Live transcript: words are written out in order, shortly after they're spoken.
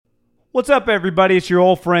What's up, everybody? It's your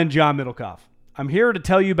old friend, John Middlecoff. I'm here to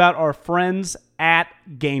tell you about our friends at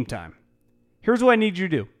Game Time. Here's what I need you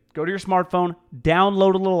to do. Go to your smartphone,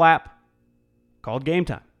 download a little app called Game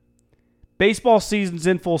Time. Baseball season's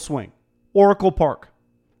in full swing. Oracle Park.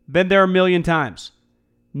 Been there a million times.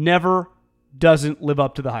 Never doesn't live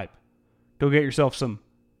up to the hype. Go get yourself some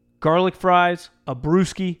garlic fries, a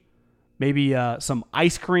brewski, maybe some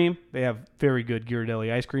ice cream. They have very good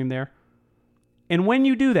Ghirardelli ice cream there. And when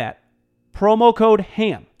you do that, promo code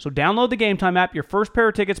HAM. So download the Game Time app. Your first pair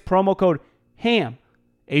of tickets, promo code HAM,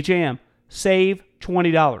 H-A-M, save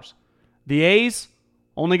 $20. The A's,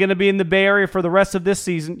 only going to be in the Bay Area for the rest of this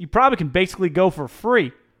season. You probably can basically go for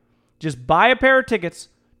free. Just buy a pair of tickets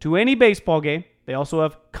to any baseball game. They also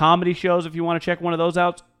have comedy shows if you want to check one of those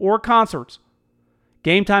out, or concerts.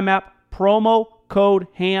 Game Time app, promo code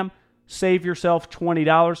HAM, save yourself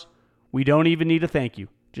 $20. We don't even need a thank you.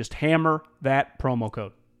 Just hammer that promo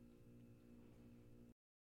code.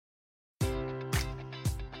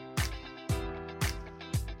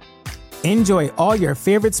 Enjoy all your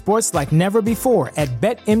favorite sports like never before at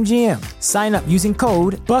BetMGM. Sign up using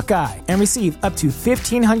code Buckeye and receive up to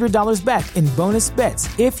 $1,500 back in bonus bets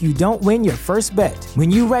if you don't win your first bet.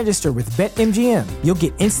 When you register with BetMGM, you'll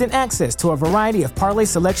get instant access to a variety of parlay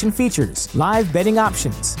selection features, live betting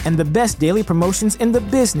options, and the best daily promotions in the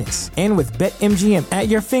business. And with BetMGM at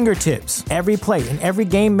your fingertips, every play and every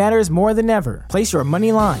game matters more than ever. Place your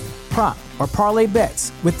money line, prop, or parlay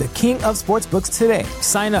bets with the king of sportsbooks today.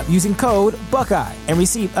 Sign up using code Buckeye and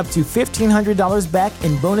receive up to $1,500 back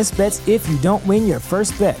in bonus bets if you don't win your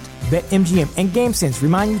first bet. BetMGM and GameSense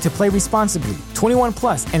remind you to play responsibly. 21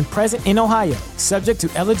 plus and present in Ohio, subject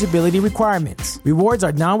to eligibility requirements. Rewards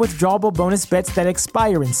are non-withdrawable bonus bets that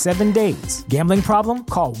expire in 7 days. Gambling problem?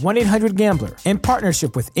 Call 1-800-GAMBLER. In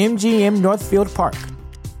partnership with MGM Northfield Park.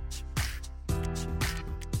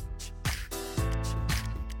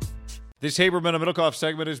 This Haberman and Middlecoff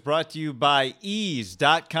segment is brought to you by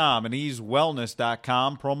Ease.com and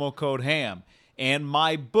EaseWellness.com, promo code HAM, and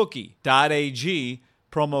MyBookie.ag,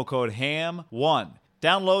 promo code HAM1.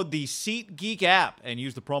 Download the SeatGeek app and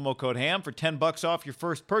use the promo code HAM for $10 off your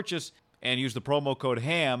first purchase, and use the promo code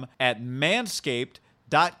HAM at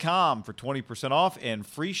Manscaped.com for 20% off and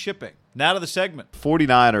free shipping. Now to the segment.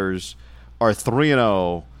 49ers are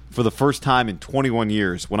 3-0 for the first time in 21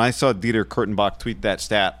 years. When I saw Dieter Kurtenbach tweet that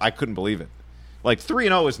stat, I couldn't believe it. Like,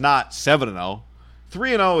 3-0 is not 7-0.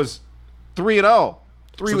 3-0 is 3-0.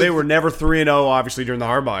 So they were never 3-0, obviously, during the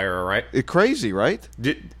Harbaugh era, right? It's crazy, right?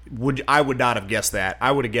 I would not have guessed that.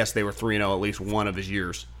 I would have guessed they were 3-0 at least one of his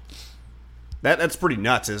years. That's pretty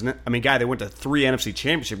nuts, isn't it? I mean, they went to 3 NFC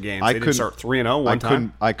Championship games. They didn't start 3-0 one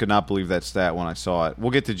time. I could not believe that stat when I saw it.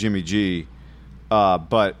 We'll get to Jimmy G,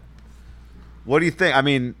 but what do you think? I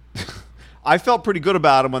mean, I felt pretty good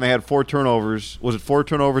about them when they had 4 turnovers. Was it 4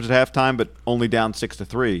 turnovers at halftime, but only down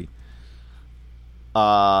 6-3?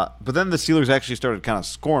 But then the Steelers actually started kind of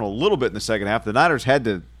scoring a little bit in the second half. The Niners had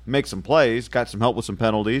to make some plays, got some help with some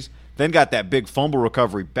penalties, then got that big fumble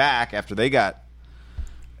recovery back after they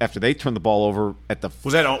turned the ball over at the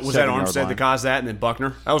was that Armstead that caused that, and then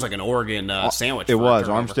Buckner? That was like an Oregon sandwich. It was.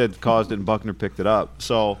 Armstead caused it, and Buckner picked it up.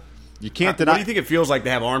 So you can't deny. What do you think it feels like to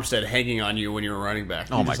have Armstead hanging on you when you're a running back?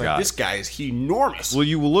 Oh, my God. This guy is enormous. Well,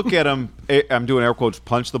 you will look at him, I'm doing air quotes,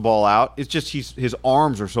 punch the ball out. It's just his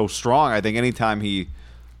arms are so strong. I think anytime he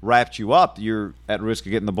wrapped you up, you're at risk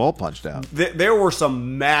of getting the ball punched out. There were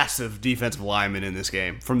some massive defensive linemen in this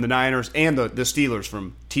game from the Niners and the Steelers,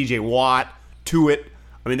 from T.J. Watt to it.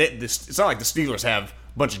 I mean, it's not like the Steelers have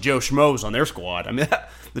a bunch of Joe Schmoes on their squad. I mean,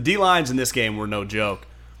 the D-lines in this game were no joke.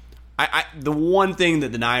 The one thing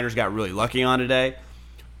that the Niners got really lucky on today,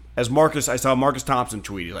 I saw Marcus Thompson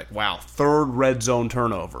tweet, he's like, wow, 3rd red zone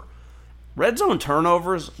turnover. Red zone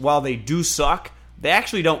turnovers, while they do suck, they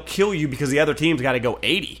actually don't kill you because the other team's got to go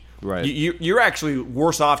 80. Right. You're actually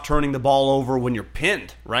worse off turning the ball over when you're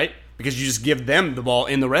pinned, right? Because you just give them the ball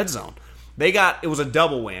in the red zone. It was a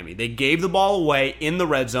double whammy. They gave the ball away in the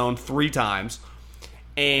red zone 3 times,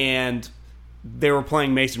 and they were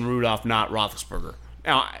playing Mason Rudolph, not Roethlisberger.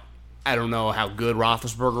 Now, I don't know how good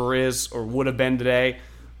Roethlisberger is or would have been today,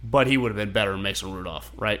 but he would have been better than Mason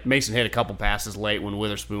Rudolph, right? Mason hit a couple passes late when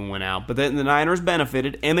Witherspoon went out, but then the Niners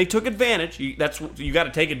benefited, and they took advantage. You got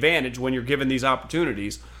to take advantage when you're given these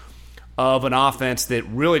opportunities of an offense that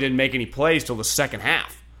really didn't make any plays till the second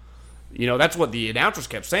half. You know, that's what the announcers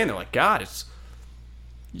kept saying. They're like, God,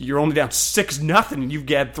 you're only down 6-0, and you've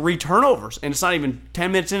got 3 turnovers, and it's not even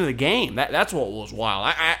 10 minutes into the game. That's what was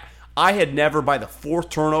wild. I had never, by the 4th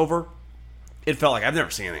turnover, it felt like I've never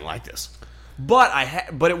seen anything like this. But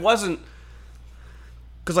it wasn't,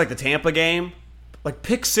 because like the Tampa game, like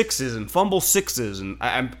pick sixes and fumble sixes, and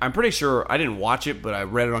I'm pretty sure I didn't watch it, but I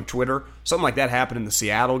read it on Twitter. Something like that happened in the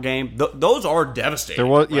Seattle game. Those are devastating.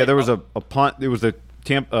 There was right? there was a punt. It was the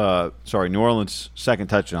New Orleans second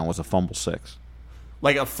touchdown was a fumble 6.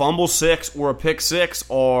 Like a fumble 6 or a pick 6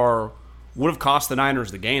 or would have cost the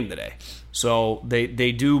Niners the game today. So they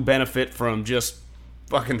do benefit from just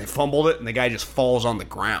fucking they fumbled it and the guy just falls on the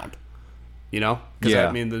ground. You know? Because, Yeah.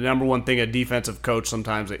 I mean, the number one thing a defensive coach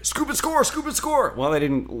sometimes, they scoop and score. Well,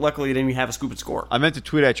 luckily they didn't even have a scoop and score. I meant to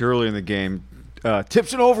tweet at you earlier in the game.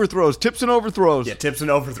 Tips and overthrows. Yeah, tips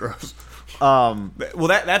and overthrows. Well,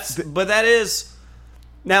 that is...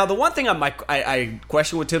 Now, the one thing I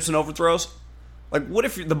question with tips and overthrows, like, what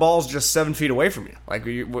if the ball's just 7 feet away from you? Like,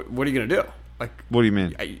 what are you going to do? Like, What do you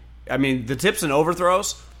mean? I mean, the tips and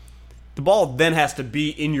overthrows, the ball then has to be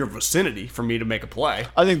in your vicinity for me to make a play.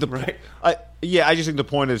 I think right. I just think the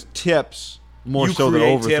point is tips more You so than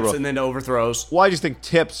create overthrows. tips and then overthrows. Well, I just think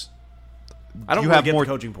tips. I don't you really have get more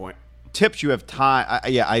the coaching point. tips. You have time.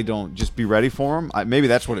 I don't just be ready for them. Maybe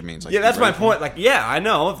that's what it means. Like, Yeah, that's be my ready for 'em. point. Like, yeah, I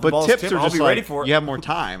know. If the But ball's tips tipped, are I'll just be like ready for it. you have more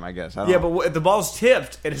time, I guess. I don't Yeah, know. but if the ball's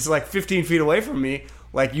tipped and it's like 15 feet away from me,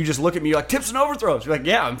 like you just look at me, you're like, tips and overthrows. You're like,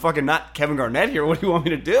 yeah, I'm fucking not Kevin Garnett here. What do you want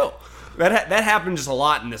me to do? That happened just a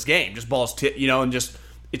lot in this game. Just balls tip, and just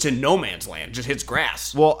it's in no man's land. Just hits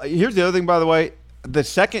grass. Well, here's the other thing, by the way. The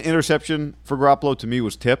second interception for Garoppolo to me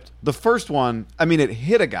was tipped. The first one, I mean, it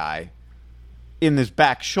hit a guy in his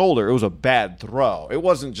back shoulder. It was a bad throw. It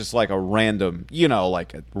wasn't just like a random,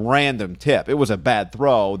 like a random tip. It was a bad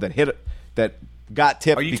throw that got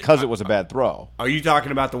tipped because it was a bad throw. Are you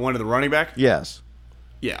talking about the one to the running back? Yes.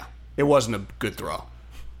 Yeah, it wasn't a good throw.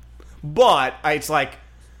 But it's like,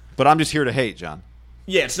 But I'm just here to hate, John.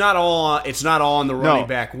 yeah, it's not all on the running No.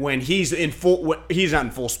 back when he's in full. He's not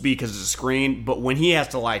in full speed because it's a screen. But when he has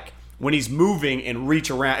to when he's moving and reach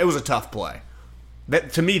around, it was a tough play.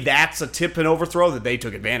 That to me, that's a tip and overthrow that they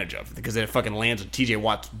took advantage of because it fucking lands in T.J.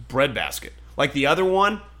 Watt's breadbasket. Like the other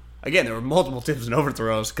one, again, there were multiple tips and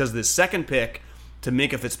overthrows because the second pick to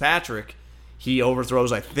Minkah Fitzpatrick, he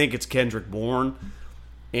overthrows. I think it's Kendrick Bourne,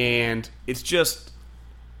 and it's just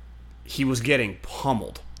he was getting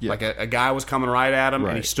pummeled. Yeah. Like a guy was coming right at him,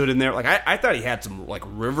 and he Right. stood in there. Like I thought he had some like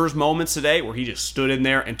Rivers moments today where he just stood in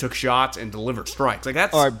there and took shots and delivered strikes. Like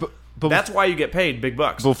that's All right, but that's why you get paid big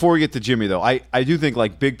bucks. Before we get to Jimmy, though, I do think,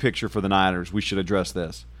 like, big picture for the Niners, we should address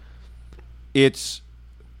this. It's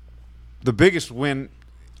the biggest win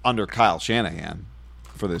under Kyle Shanahan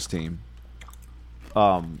for this team.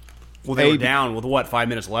 Well, they were down with 5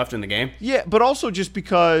 minutes left in the game. Yeah, but also just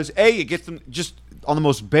because, it gets them just on the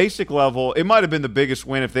most basic level. It might have been the biggest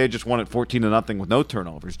win if they had just won it 14-0 with no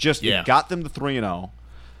turnovers. It got them to 3-0.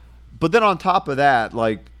 But then on top of that,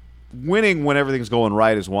 like, winning when everything's going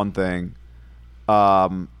right is one thing.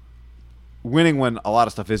 Winning when a lot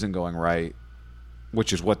of stuff isn't going right,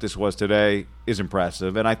 which is what this was today, is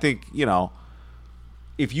impressive. And I think,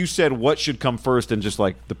 if you said what should come first and just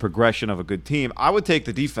like the progression of a good team, I would take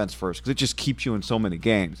the defense first because it just keeps you in so many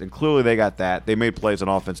games. And clearly they got that. They made plays on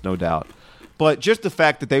offense, no doubt. But just the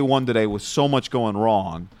fact that they won today with so much going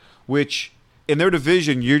wrong, which in their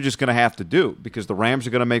division you're just going to have to do because the Rams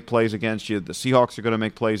are going to make plays against you. The Seahawks are going to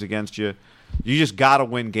make plays against you. You just got to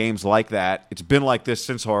win games like that. It's been like this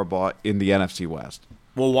since Harbaugh in the NFC West.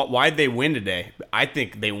 Well, why'd they win today? I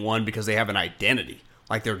think they won because they have an identity.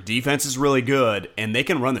 Like, their defense is really good, and they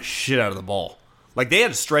can run the shit out of the ball. Like, they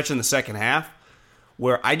had a stretch in the second half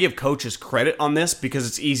where I give coaches credit on this because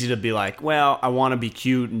it's easy to be like, well, I want to be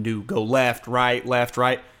cute and go left, right.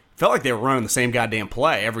 Felt like they were running the same goddamn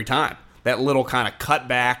play every time. That little kind of cut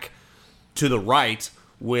back to the right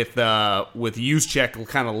with Juszczyk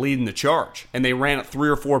kind of leading the charge. And they ran it 3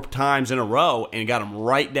 or 4 times in a row and got him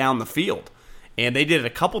right down the field. And they did it a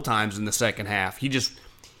couple times in the second half.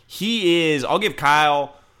 I'll give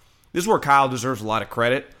Kyle, this is where Kyle deserves a lot of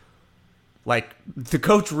credit. Like, the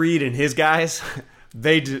Coach Reed and his guys,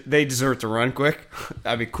 they deserve to run quick.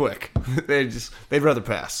 I mean, quick. They'd rather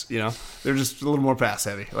pass, They're just a little more pass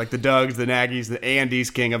heavy. Like the Dougs, the Nagys, the Andy's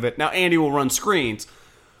king of it. Now, Andy will run screens,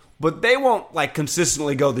 but they won't, like,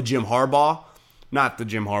 consistently go the Jim Harbaugh. Not the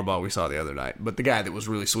Jim Harbaugh we saw the other night, but the guy that was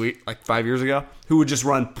really sweet, like 5 years ago, who would just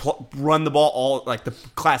run the ball all like the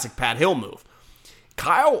classic Pat Hill move.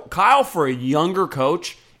 Kyle, for a younger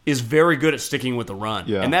coach, is very good at sticking with the run.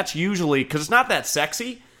 Yeah. And that's usually, because it's not that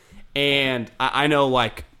sexy, and I know,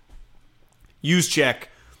 like, Juszczyk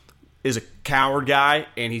is a coward guy,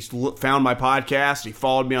 and he's found my podcast, he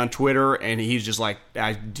followed me on Twitter, and he's just like,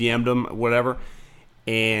 I DM'd him, whatever,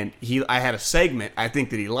 and I had a segment, I think,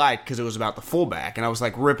 that he liked, because it was about the fullback, and I was,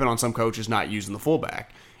 like, ripping on some coaches not using the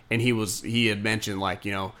fullback, and he had mentioned, like,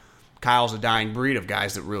 Kyle's a dying breed of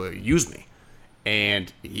guys that really use me.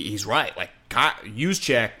 And he's right. Like,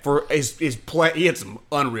 Juszczyk, for his play, he had some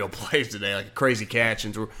unreal plays today, like a crazy catch.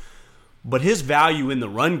 But his value in the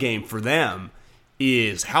run game for them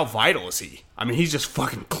is, how vital is he? I mean, he's just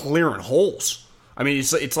fucking clearing holes. I mean,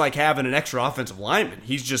 it's like having an extra offensive lineman.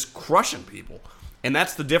 He's just crushing people. And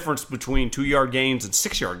that's the difference between 2-yard gains and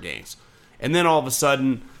 6-yard gains. And then all of a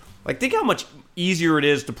sudden, like, think how much easier it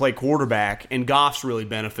is to play quarterback, and Goff's really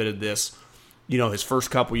benefited this, his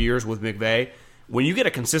first couple years with McVay. When you get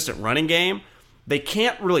a consistent running game, they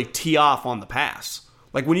can't really tee off on the pass.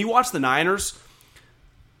 Like, when you watch the Niners,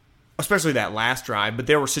 especially that last drive, but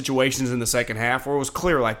there were situations in the second half where it was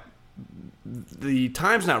clear, like, the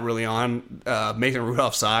time's not really on Mason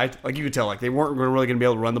Rudolph's side. Like, you could tell, like, they weren't really going to be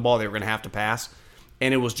able to run the ball. They were going to have to pass.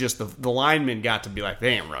 And it was just the linemen got to be like,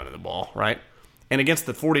 they ain't running the ball, right? And against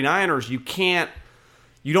the 49ers,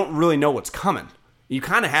 you don't really know what's coming. You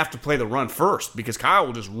kind of have to play the run first because Kyle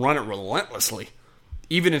will just run it relentlessly.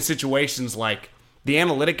 Even in situations like the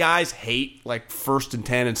analytic guys hate like 1st and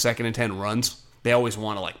 10 and 2nd and 10 runs. They always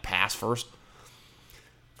want to like pass first.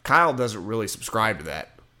 Kyle doesn't really subscribe to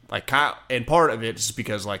that. Like Kyle, and part of it is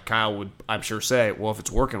because like Kyle would, I'm sure, say, well, if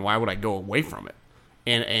it's working, why would I go away from it?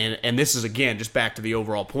 And this is, again, just back to the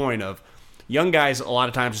overall point of young guys a lot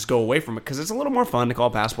of times just go away from it because it's a little more fun to call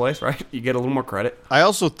pass plays, right? You get a little more credit. I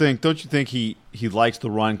also think, don't you think he likes the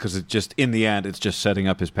run because it just, in the end, it's just setting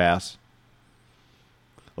up his pass?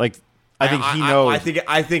 Like, I think he knows.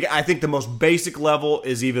 I think the most basic level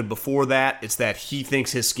is even before that. It's that he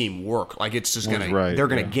thinks his scheme work. Like, it's just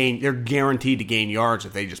they're guaranteed to gain yards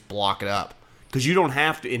if they just block it up. Because you don't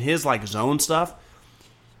have to, in his like zone stuff,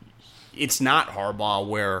 it's not Harbaugh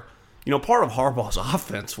where, part of Harbaugh's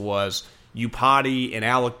offense was Upati and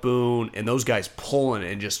Alec Boone and those guys pulling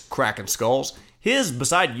and just cracking skulls. His,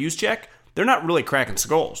 beside Juszczyk, they're not really cracking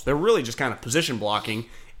skulls. They're really just kind of position blocking.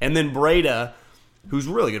 And then Breda, who's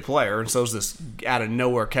a really good player, and so is this out of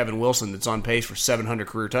nowhere Kevin Wilson that's on pace for 700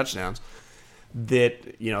 career touchdowns.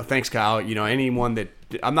 That, thanks, Kyle. Anyone that,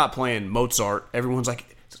 I'm not playing Mozart. Everyone's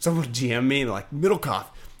like, someone GM me, and they're like, Middlecoff.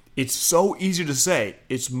 It's so easy to say.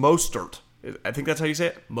 It's Mostert. I think that's how you say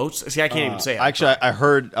it. See, I can't even say it. Actually,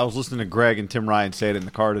 I was listening to Greg and Tim Ryan say it in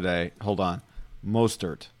the car today. Hold on.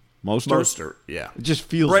 Mostert. Mostert, yeah. It just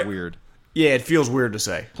feels weird. Yeah, it feels weird to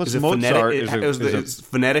say. Plus, Mozart is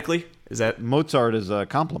phonetically? Is that Mozart is a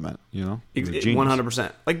compliment, He's a genius.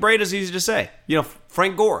 100%. Like Breda's easy to say.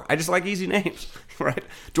 Frank Gore. I just like easy names, right?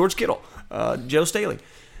 George Kittle, Joe Staley.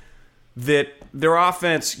 That their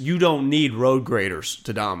offense, you don't need road graders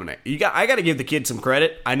to dominate. I got to give the kid some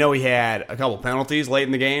credit. I know he had a couple penalties late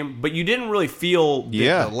in the game, but you didn't really feel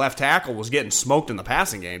that the left tackle was getting smoked in the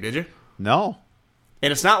passing game, did you? No.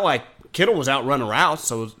 And it's not like Kittle was out running routes,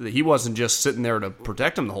 so he wasn't just sitting there to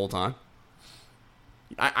protect him the whole time.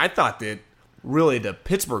 I thought that really the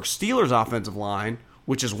Pittsburgh Steelers offensive line,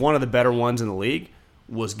 which is one of the better ones in the league,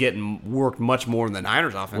 was getting worked much more than the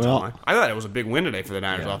Niners offensive line. I thought it was a big win today for the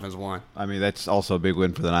Niners offensive line. I mean, that's also a big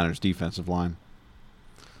win for the Niners defensive line.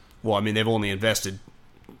 Well, I mean, they've only invested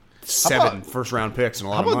 7 first-round picks and a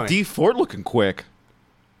lot of money. How about Dee Ford looking quick?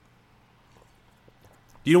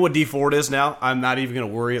 Do you know what Dee Ford is now? I'm not even going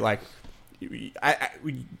to worry. Like,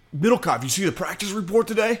 Middlecoff, you see the practice report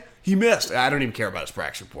today? He missed. I don't even care about his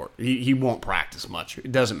practice report. He won't practice much.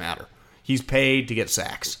 It doesn't matter. He's paid to get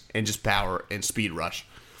sacks and just power and speed rush.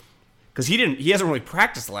 Because he hasn't really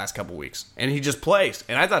practiced the last couple weeks. And he just plays.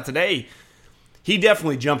 And I thought today, he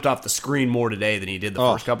definitely jumped off the screen more today than he did the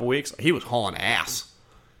first couple weeks. He was hauling ass.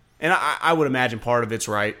 And I would imagine part of it's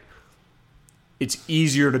right. It's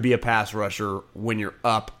easier to be a pass rusher when you're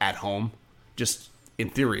up at home. Just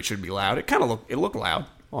in theory, it should be loud. It kind of looked loud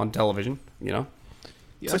on television,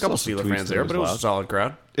 It's a couple Steelers fans there, but it was a solid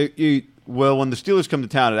crowd. Well, when the Steelers come to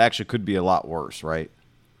town, it actually could be a lot worse, right?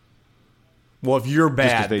 Well, if you're bad,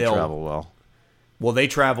 just 'cause they travel well. Well, they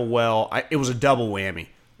travel well. It was a double whammy.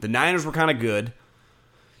 The Niners were kind of good.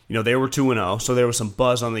 They were 2-0, so there was some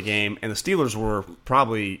buzz on the game. And the Steelers were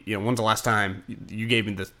probably, when's the last time you gave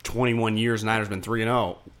me the 21 years the Niners been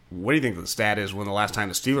 3-0? What do you think the stat is when the last time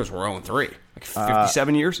the Steelers were 0-3? Like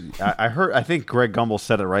 57 years? I think Greg Gumbel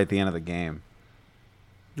said it right at the end of the game.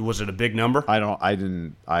 Was it a big number? I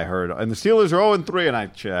heard. And the Steelers are 0-3, and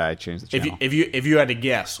I changed the channel. If you had to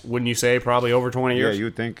guess, wouldn't you say probably over 20 years? Yeah, you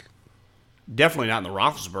would think. Definitely not in the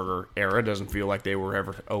Roethlisberger era. It doesn't feel like they were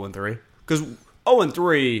ever 0-3. Because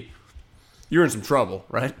 0-3, you're in some trouble,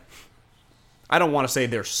 right? I don't want to say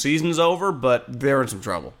their season's over, but they're in some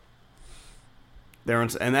trouble.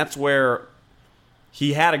 And that's where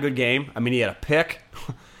he had a good game. I mean, he had a pick.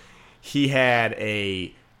 He had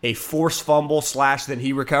a a forced fumble / then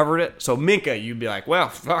he recovered it. So Minkah, you'd be like, well,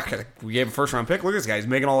 fuck, we gave him a first-round pick. Look at this guy. He's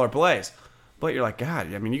making all our plays. But you're like,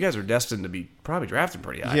 God, I mean, you guys are destined to be probably drafted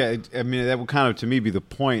pretty high. Yeah, I mean, that would kind of, to me, be the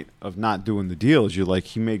point of not doing the deal. Is you're like,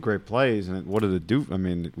 he made great plays, and what did it do? I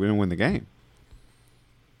mean, we didn't win the game.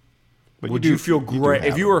 But Would you feel great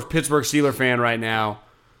if you were a Pittsburgh Steelers fan right now?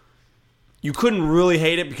 You couldn't really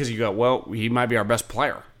hate it because you go, well, he might be our best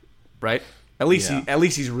player, right? At least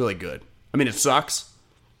he's really good. I mean, it sucks.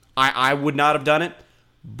 I would not have done it,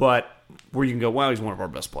 but where you can go, well, he's one of our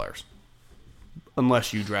best players.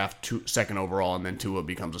 Unless you draft second overall and then Tua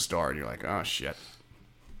becomes a star, and you're like, oh shit,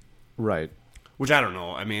 right? Which I don't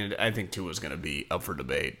know. I mean, I think Tua's going to be up for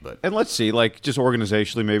debate, but and let's see, like just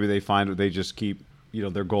organizationally, maybe they find they just keep,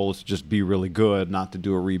 their goal is to just be really good, not to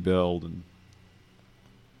do a rebuild. And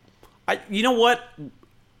you know what?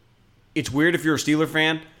 It's weird if you're a Steeler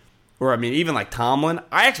fan, or I mean, even like Tomlin.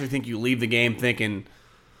 I actually think you leave the game thinking,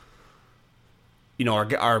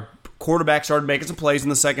 our quarterback started making some plays in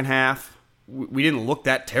the second half. We didn't look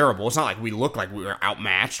that terrible. It's not like we looked like we were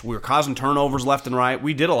outmatched. We were causing turnovers left and right.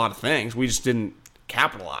 We did a lot of things. We just didn't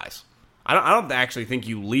capitalize. I don't actually think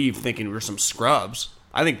you leave thinking we're some scrubs.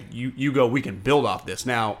 I think you go, we can build off this.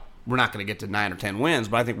 Now, we're not going to get to 9 or 10 wins,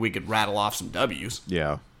 but I think we could rattle off some W's.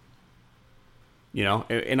 Yeah.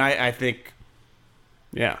 And I think,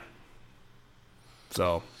 yeah.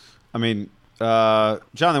 So. I mean, John,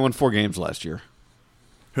 they won 4 games last year.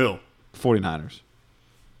 Who? 49ers.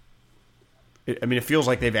 I mean, it feels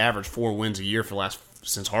like they've averaged 4 wins a year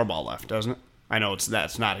since Harbaugh left, doesn't it? I know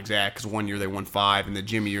that's not exact because one year they won 5, and the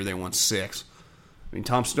Jimmy year they won 6. I mean,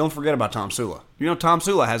 don't forget about Tom Sula. Tom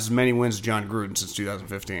Sula has as many wins as John Gruden since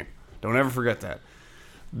 2015. Don't ever forget that.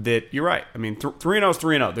 You're right. I mean, 3-0 is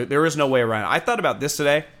 3-0. There is no way around it. I thought about this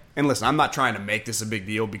today, and listen, I'm not trying to make this a big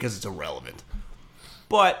deal because it's irrelevant.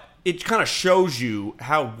 But it kind of shows you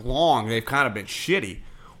how long they've kind of been shitty.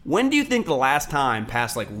 When do you think the last time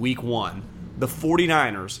past like week 1 the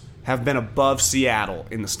 49ers have been above Seattle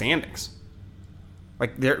in the standings?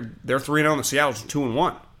 Like they're 3-0 and Seattle's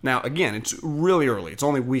 2-1. Now again, it's really early. It's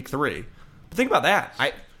only week 3. But think about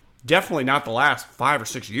that. Definitely not the last 5 or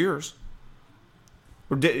 6 years.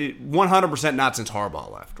 100% not since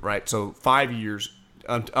Harbaugh left, right? So 5 years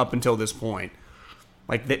up until this point.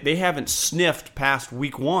 Like they haven't sniffed past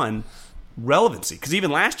week 1 relevancy. Because even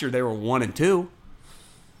last year they were 1-2.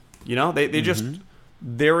 They just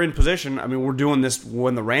they're in position. I mean, we're doing this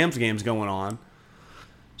when the Rams game's going on.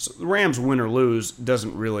 So the Rams win or lose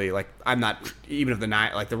doesn't really I'm not even if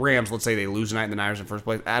the Rams, let's say they lose tonight and the Niners in first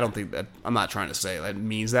place. I don't think that I'm not trying to say that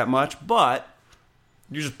means that much, but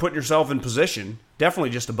you're just putting yourself in position.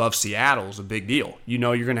 Definitely just above Seattle is a big deal.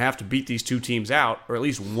 You're going to have to beat these 2 teams out, or at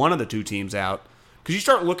least one of the 2 teams out, because you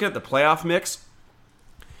start looking at the playoff mix,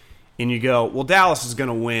 and you go, well, Dallas is going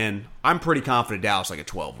to win. I'm pretty confident Dallas is like a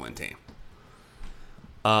 12-win team.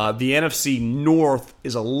 The NFC North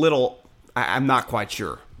is a little, I'm not quite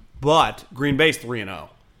sure. But Green Bay's 3-0.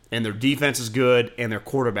 And their defense is good, and their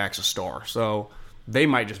quarterback's a star. So they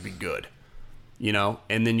might just be good. And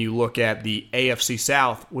then you look at the AFC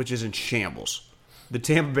South, which is in shambles. The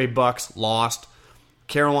Tampa Bay Bucks lost.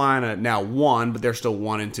 Carolina now won, but they're still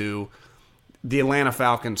 1-2. The Atlanta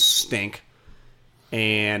Falcons stink.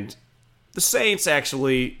 And the Saints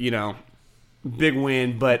actually, big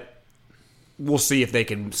win, but we'll see if they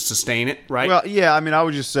can sustain it, right? Well, yeah, I mean, I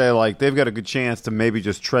would just say, they've got a good chance to maybe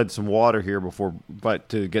just tread some water here but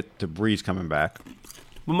to get to Breeze coming back.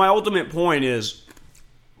 But my ultimate point is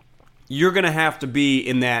you're going to have to be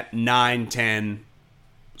in that 9-10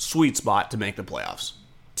 sweet spot to make the playoffs.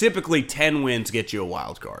 Typically, 10 wins get you a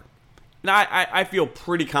wild card. And I feel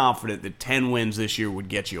pretty confident that 10 wins this year would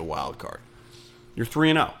get you a wild card. You're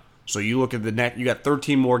 3-0. So you look at the net, you got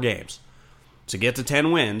 13 more games. To get to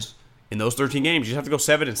 10 wins, in those 13 games, you just have to go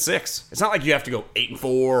 7-6. It's not like you have to go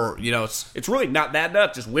 8-4. It's really not that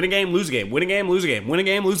nuts. Just win a game, lose a game, win a game, lose a game, win a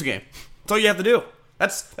game, lose a game. That's all you have to do.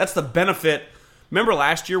 That's the benefit. Remember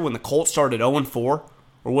last year when the Colts started 0-4,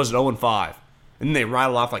 or was it 0-5, and then they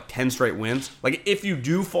rattled off 10 straight wins. If you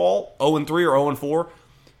do fall 0-3 or 0-4,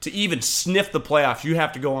 to even sniff the playoffs, you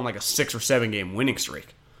have to go on a 6 or 7 game winning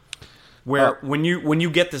streak. Where when you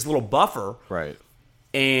get this little buffer, right?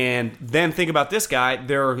 And then think about this guy.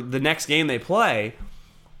 The next game they play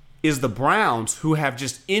is the Browns, who have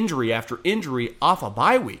just injury after injury off a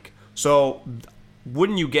bye week. So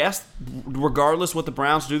wouldn't you guess, regardless what the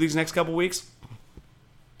Browns do these next couple weeks,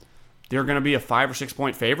 they're going to be a 5 or 6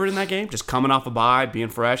 point favorite in that game, just coming off a bye, being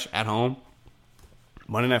fresh at home.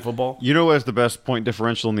 Monday Night Football. You know who has the best point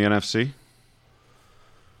differential in the NFC?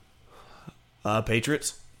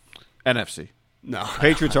 Patriots. NFC. No.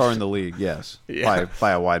 Patriots are in the league, yes, Yeah.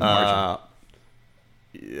 by a wide margin.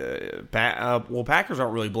 Well, Packers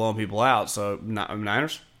aren't really blowing people out, so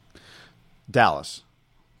Niners? Dallas,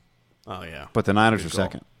 Oh, yeah. but the Niners are Good call.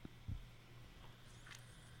 second.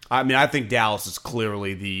 I mean, I think Dallas is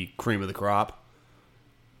clearly the cream of the crop.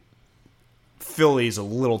 Philly's a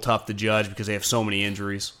little tough to judge because they have so many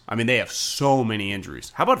injuries. I mean, they have so many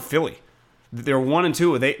injuries. How about Philly? They're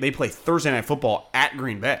 1-2. They play Thursday Night Football at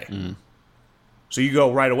Green Bay. So you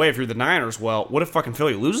go right away if you're the Niners. Well, what if fucking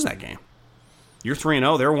Philly loses that game? You're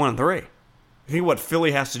 3-0. They're 1-3. Think what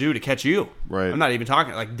Philly has to do to catch you. Right. I'm not even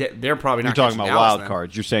talking like they're probably not. You're talking catching about Dallas wild then.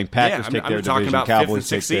 cards. You're saying Packers Yeah, take I'm their talking division, about fifth and Cowboys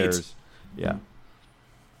take sixth seeds. theirs. Yeah,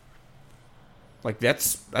 Like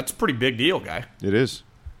that's a pretty big deal, guy. it is.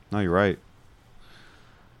 No, you're right.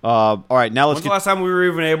 All right, now let's When's get the last time we were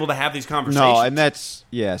even able to have these conversations? No, and that's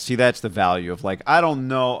see, that's the value of like I don't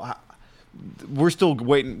know. We're still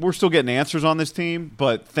waiting. We're still getting answers on this team,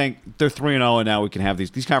 but they're 3-0, and now we can have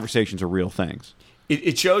these conversations are real things.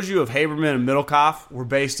 It shows you if Haberman and Middlecoff were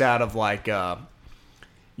based out of like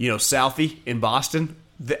Southie in Boston,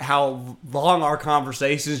 how long our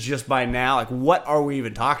conversations just by now. Like, what are we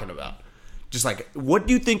even talking about? Just like, what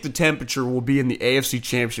do you think the temperature will be in the AFC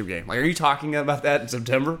Championship game? Like, are you talking about that in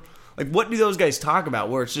September? Like, what do those guys talk about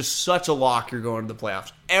where it's just such a lock you're going to the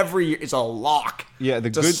playoffs? Every year, it's a lock. Yeah,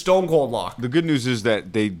 it's a stone-cold lock. The good news is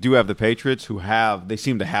that they do have the Patriots they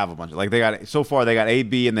seem to have a bunch. Like, they got A,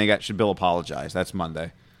 B, and they got should Bill apologize. That's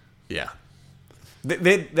Monday. Yeah.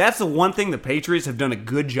 That's the one thing the Patriots have done a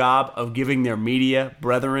good job of giving their media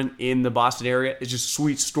brethren in the Boston area is just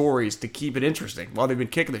sweet stories to keep it interesting while they've been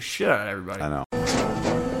kicking the shit out of everybody. I know.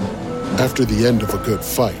 After the end of a good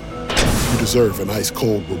fight, you deserve an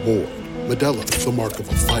ice-cold reward. Modelo is the mark of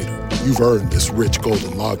a fighter. You've earned this rich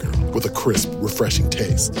golden lager with a crisp, refreshing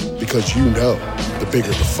taste. Because you know, the bigger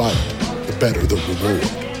the fight, the better the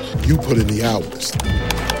reward. You put in the hours,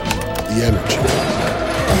 the energy,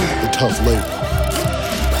 the tough labor.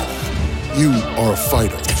 You are a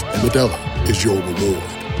fighter, and Modelo is your reward.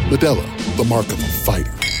 Modelo, the mark of a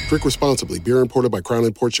fighter. Drink responsibly. Beer imported by Crown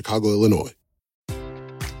Imports, Chicago, Illinois.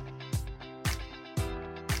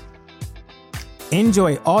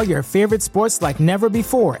 Enjoy all your favorite sports like never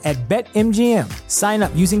before at BetMGM. Sign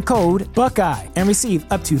up using code Buckeye and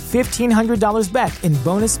receive up to $1,500 back in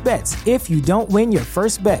bonus bets if you don't win your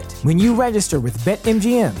first bet. When you register with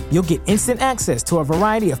BetMGM, you'll get instant access to a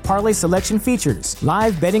variety of parlay selection features,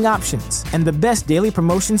 live betting options, and the best daily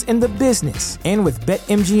promotions in the business. And with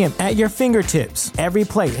BetMGM at your fingertips, every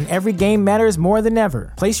play and every game matters more than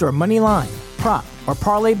ever. Place your money line, prop, or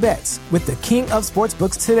parlay bets with the king of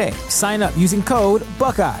sportsbooks today. Sign up using code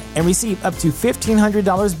Buckeye and receive up to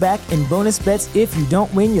 $1,500 back in bonus bets if you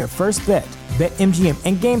don't win your first bet. BetMGM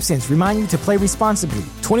and GameSense remind you to play responsibly.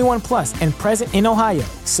 21 plus and present in Ohio,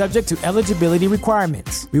 subject to eligibility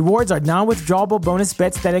requirements. Rewards are non-withdrawable bonus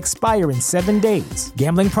bets that expire in 7 days.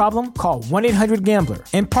 Gambling problem? Call 1-800-GAMBLER.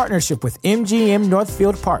 In partnership with MGM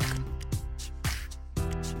Northfield Park.